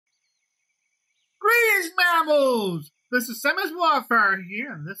Rebels! This is Simmons Warfare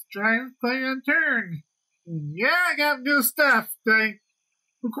here, and this giant playing Unturned. And yeah, I got new stuff. I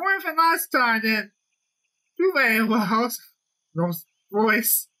recorded from last time, and do very well. No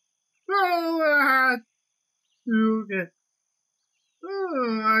voice. So I had to get.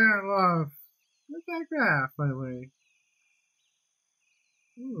 Oh, I got love. What's that graph, by the way?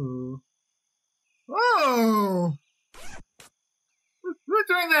 Ooh. Oh! Who's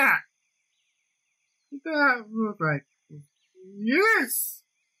doing that? What that look like? Yes!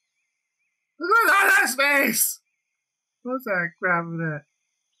 Look at that space! What's that crap of that?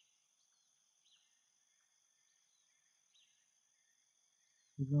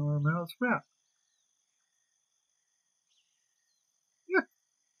 You know, metal scrap. Yeah.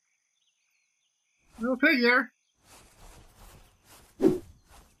 No figure.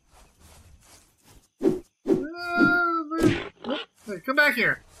 Hey, come back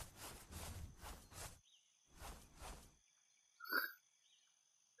here.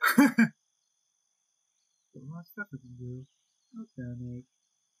 There's a lot of stuff we can do. Okay, Nick.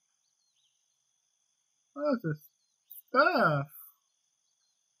 What's this stuff?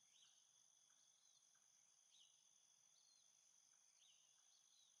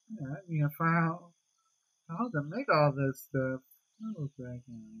 Yeah, I need to find out how to make all this stuff. Okay,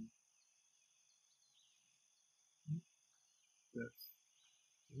 this.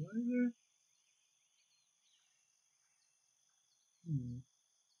 What is it?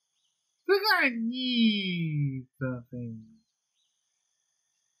 I think I need something.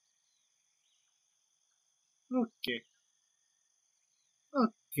 Okay.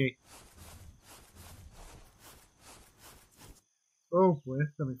 Okay. Oh boy,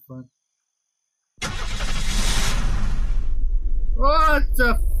 that's gonna be fun. What's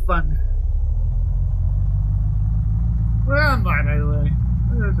the fun? Where am I, by the way?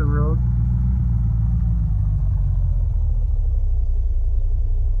 There's a road.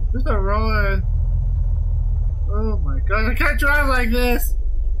 There's a road. Oh my god, I can't drive like this!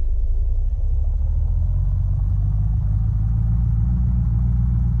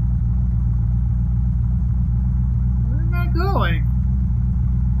 Where am I going?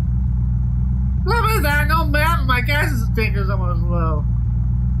 Look at that, no map, my gas tank is almost low.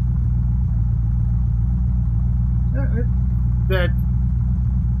 It's dead.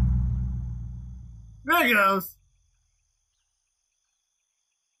 There it goes.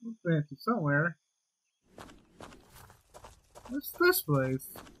 It's fancy somewhere. What's this place?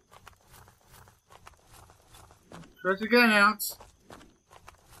 Try to get an ounce.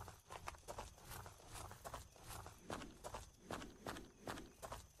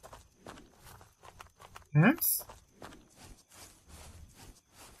 Hence?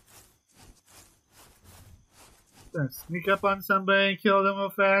 Gonna sneak up on somebody and kill them real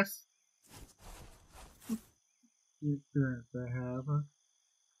fast. The appearance I have.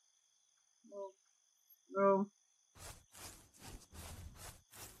 No. No.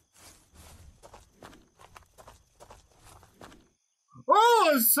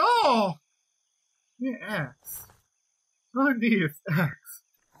 Oh, a saw! Yeah, axe. All I need is axe.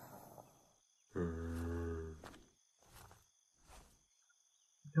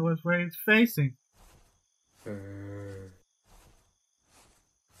 It was where he's facing. There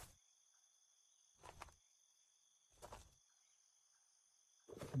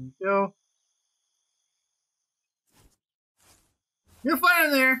you go. You're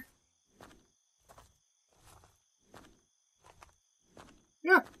fine there.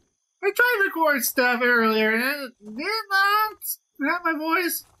 Yeah, I tried to record stuff earlier and it did not have my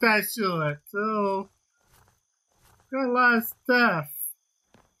voice attached to it, so got a lot of stuff.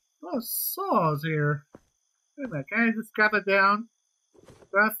 A lot of saws here. Wait a minute, can I just drop it down?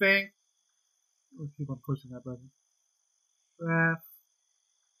 That thing. I'll keep on pushing that button. Craft.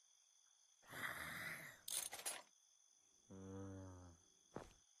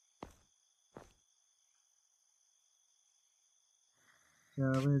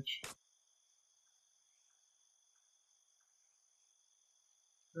 Garbage.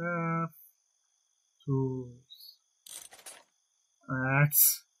 Craft. Tools.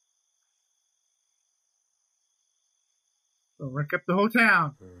 Axe. So wreck up the whole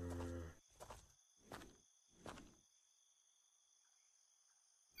town. I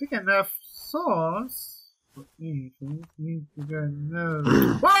think enough saws for anything. Need to go no.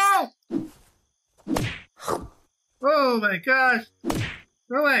 Whoa! Oh my gosh!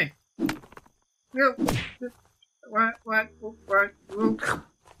 Go away! No! What?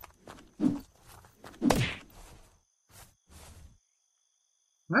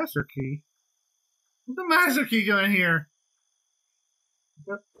 Master key? What's the master key doing here?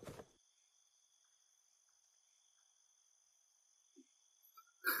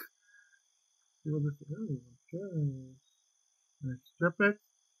 See what this is. Oh, okay. Let's strip it.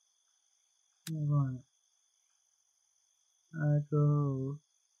 Alright. I go.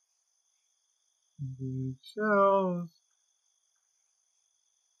 These shows.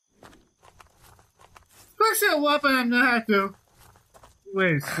 Fix that weapon, I'm gonna have to.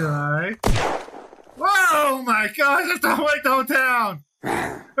 Wait, should I? Whoa, my gosh, it's the way downtown!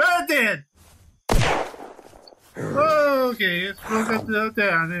 I did! Okay, it's focused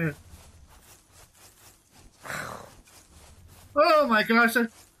down it. Oh my gosh, I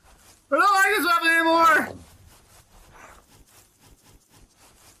don't like this weapon anymore!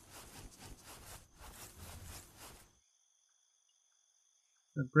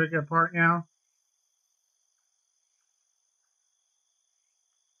 Gonna break it apart now.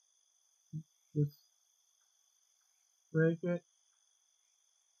 Just break it.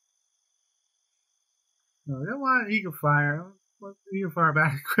 No, I don't want an eagle fire. Let's eagle fire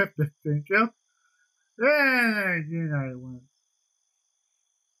back equip this thing, kill. Yeah, I went.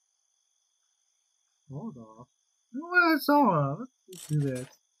 Hold off. No, that's all. Let's do this.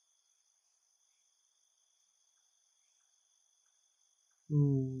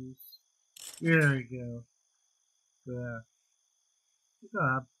 Ooh. There we go. Yeah. I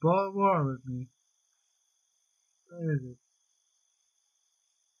got a ball of water with me. Where is it?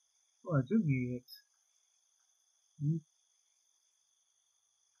 Oh, I do need it.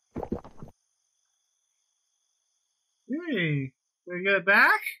 Hey, did I get it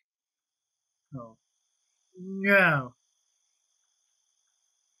back? Oh. No.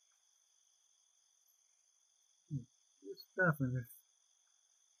 There's stuff in this.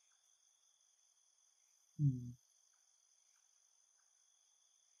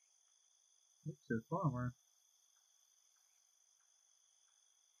 It's a farmer.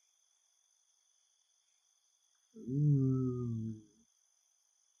 Ooh.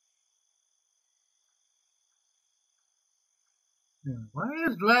 Yeah, why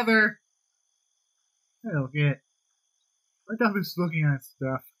is leather? I don't get. My dog is looking at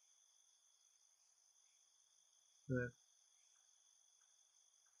stuff. But,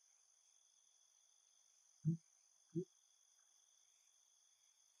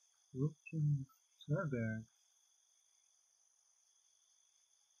 looking there.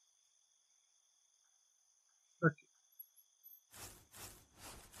 Okay.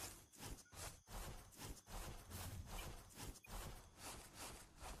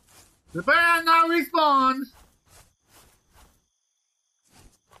 The bear now respawns.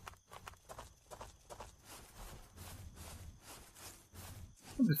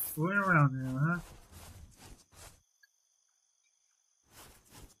 I'm just fooling around there, huh?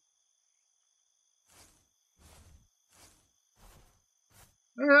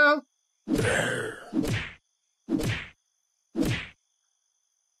 Hello.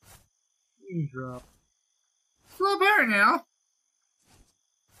 Drop. Slow bear now.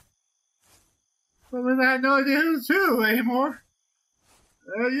 But I had no idea who's who anymore.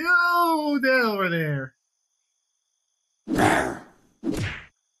 You dead over there.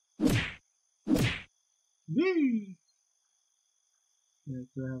 Yee. Yes,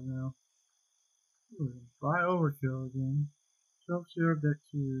 I have now. Ooh, buy overkill again. Sharpshooter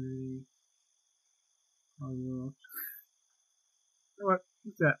dexterity. Oh, you know what?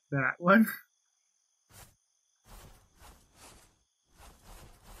 What's that? That one?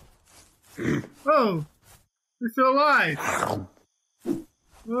 Oh! You're still alive!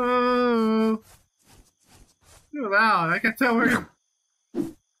 Whoa! You're loud. I can tell where you.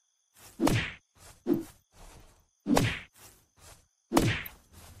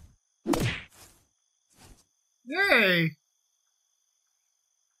 Yay!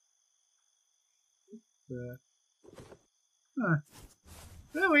 Huh.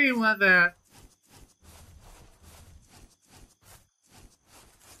 No, we didn't want that.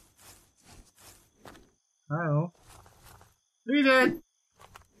 Uh-oh. We did!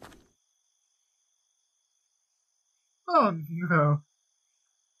 Oh no!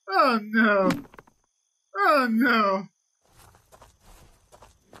 Oh no! Oh no!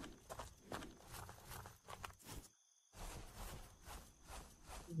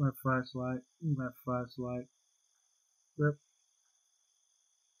 My flashlight. My flashlight. Rip.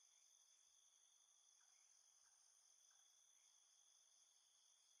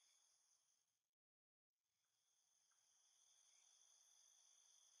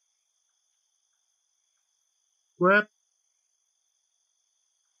 Rip.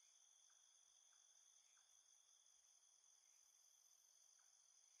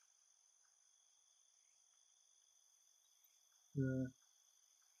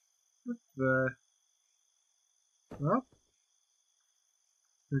 What the? Well,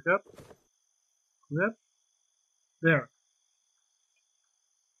 pick up. Flip. There.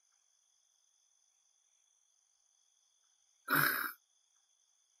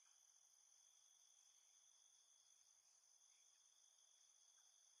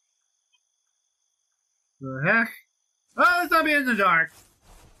 The heck? Oh, it's not be in the dark.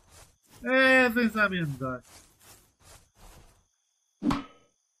 Everything's not be in the dark.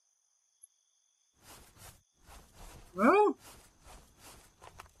 Oh!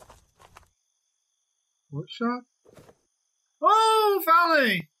 What shot? Oh,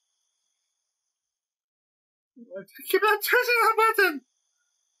 Valley! Keep on touching that button!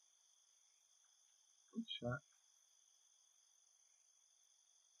 What shot?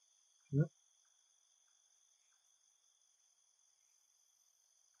 Yep.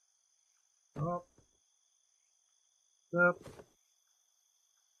 Up. Up.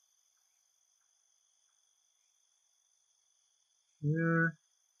 Here.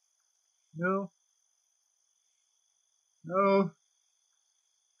 No. No.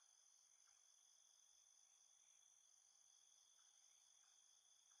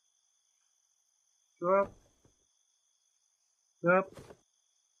 Drop. Up.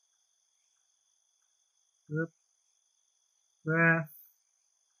 Up. Back.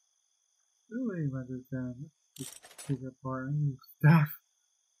 Really let this down. Let's just take it apart and move stuff.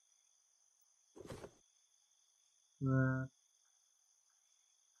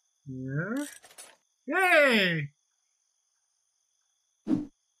 Here. Yay!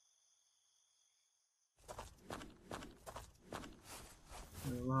 A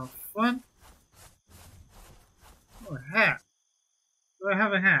lot of fun. Oh, a hat. Do I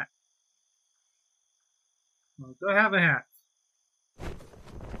have a hat? Oh, do I have a hat?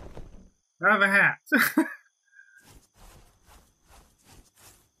 I have a hat.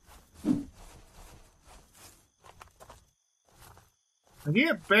 I need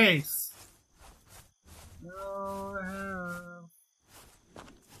a base. No, I have.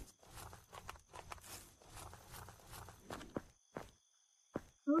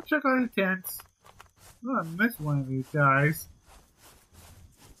 Let's check out the tents. Oh, I missed one of these guys.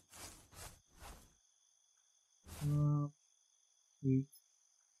 Wait.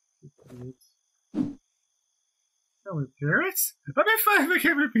 No, repair it? I'm fine, I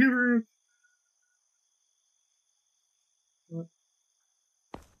can repair it. What?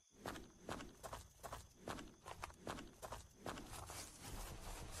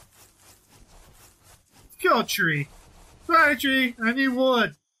 Kill a tree. Sorry, tree. I need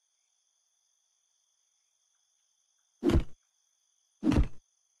wood.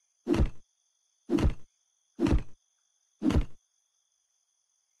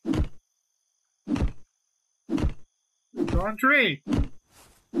 Wrong tree.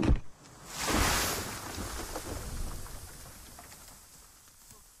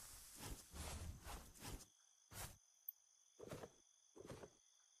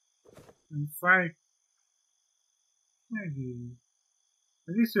 And fight. Maybe.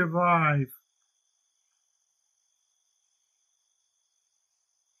 At least survive.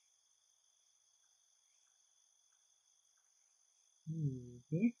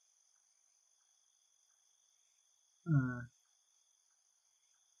 Okay. Oh,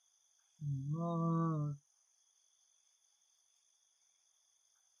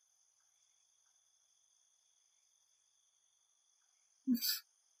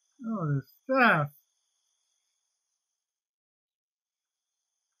 oh, this stuff.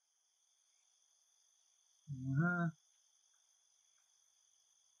 Uh-huh.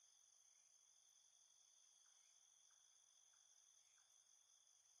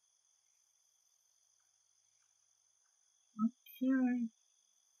 Okay.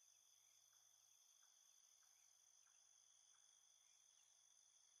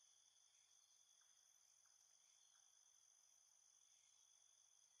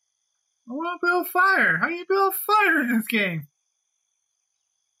 I want to build fire. How do you build fire in this game?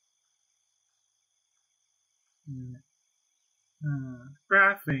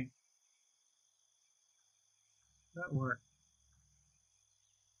 Crafting. That worked.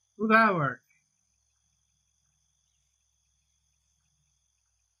 Will that work?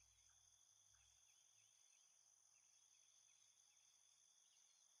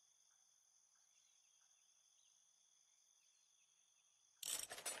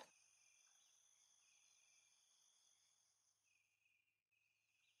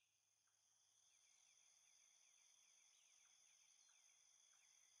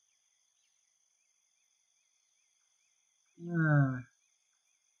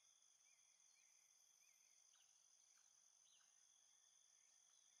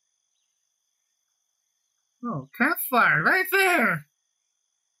 Oh, campfire right there.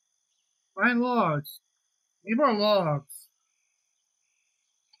 Find logs. Need more logs.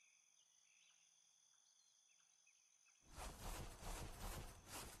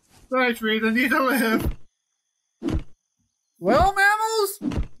 Sorry, trees, I need to live. Well,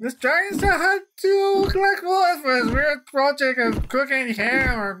 mammals, this giant had to collect wood for his weird project of cooking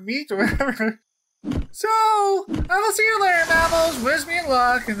ham or meat or whatever. So, I will see you later, mammals. Wish me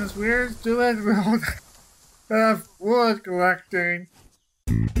luck in this weird duet world of wood collecting.